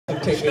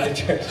Take Me to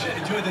Church.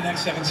 Enjoy the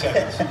next 7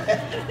 seconds.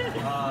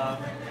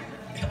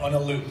 On a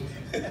loop.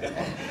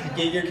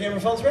 Get your camera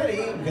phones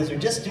ready, because we're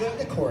just doing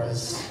the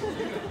chorus.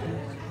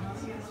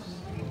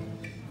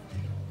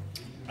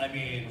 I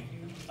mean,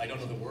 I don't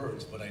know the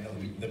words, but I know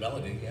the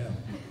melody, yeah.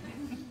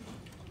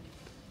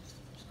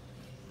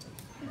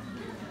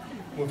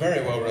 We're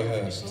very well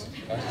rehearsed.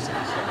 I just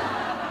have to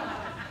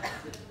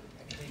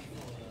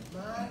say.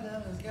 My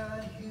love has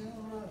got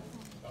humor.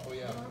 Oh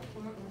yeah.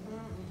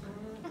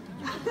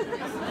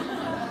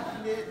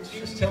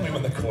 Just tell me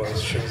when the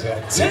chorus shows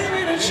up. Take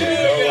me to church.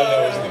 No one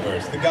knows the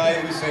verse. The guy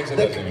who sings it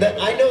doesn't know.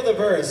 I know the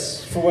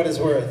verse, for what it's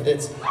worth.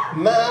 It's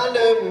my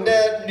love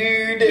that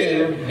do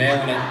do.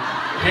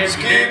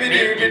 Scooby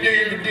doo doo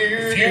doo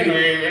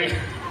doo.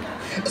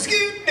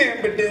 Scooby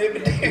doo doo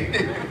doo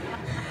doo.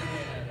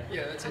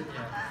 Yeah, that's it.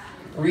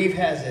 Yeah. Reeve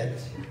has it.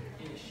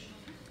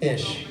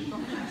 Ish.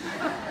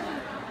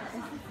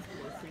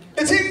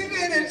 It's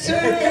even in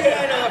turn.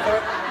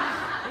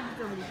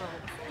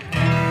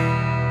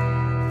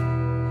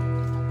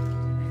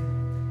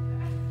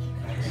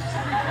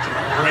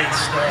 Great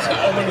start. It's an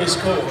ominous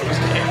chord, isn't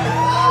it?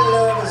 My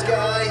love has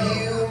got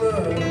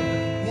humor.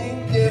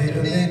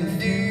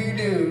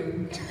 Do-do-do-do-do.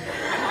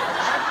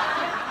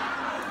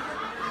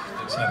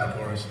 It's not the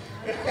chorus.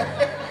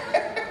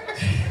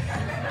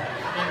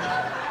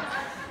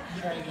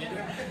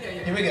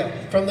 Here we go,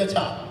 from the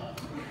top.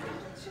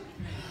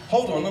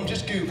 Hold on, I'm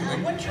just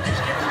Googling. Why don't you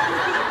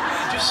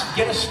just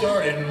get us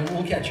started and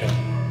we'll catch up.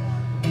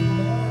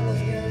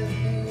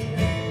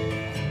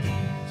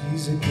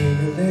 She's a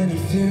girl in a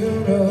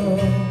funeral.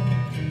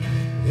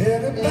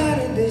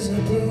 Everybody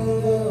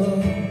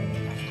disapproval.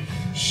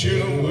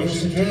 Should've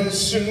worshipped her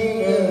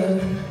sooner.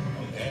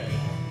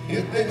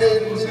 If the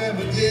devils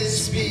ever did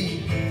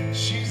speak,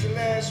 she's the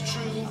last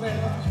true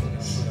man.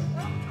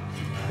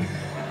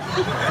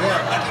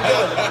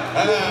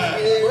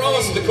 We're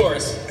almost to the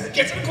chorus.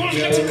 Get to the chorus,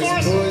 get to the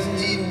chorus! Poison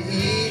eaten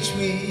each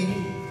week.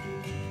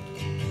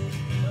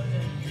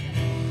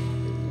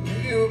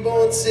 You were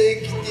born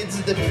sick, it's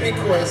the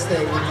pre-chorus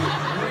thing.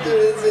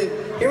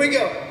 Here we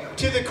go,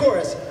 to the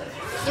chorus.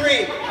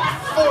 3,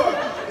 4,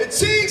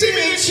 Take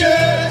me to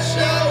church,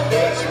 I'll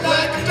worship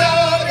like a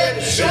dog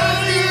and show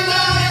you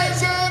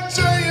lies. I'll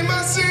tell you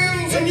my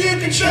sins and you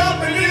can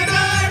sharpen your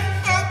knife.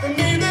 Offer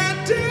me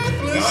that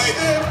deathless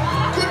step.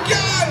 Good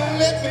God,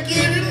 let me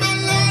give you my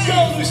life.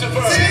 Go,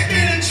 Lucifer! Take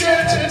me to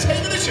church and take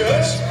me to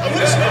church. I'm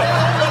listening.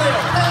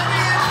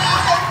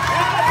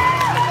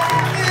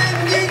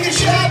 And you can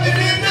sharpen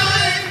your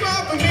knife.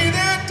 Offer me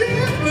that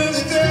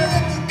deathless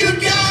step.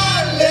 Good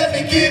God, let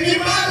me give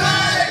you my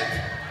life.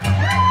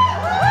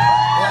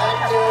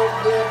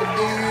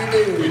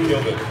 We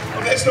killed it.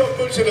 Let's not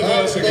butcher the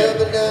verse again.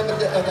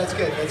 Oh, that's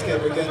good,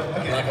 we're good.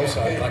 Okay. Black Hole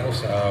Side, Black Hole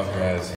Side. Oh, guys.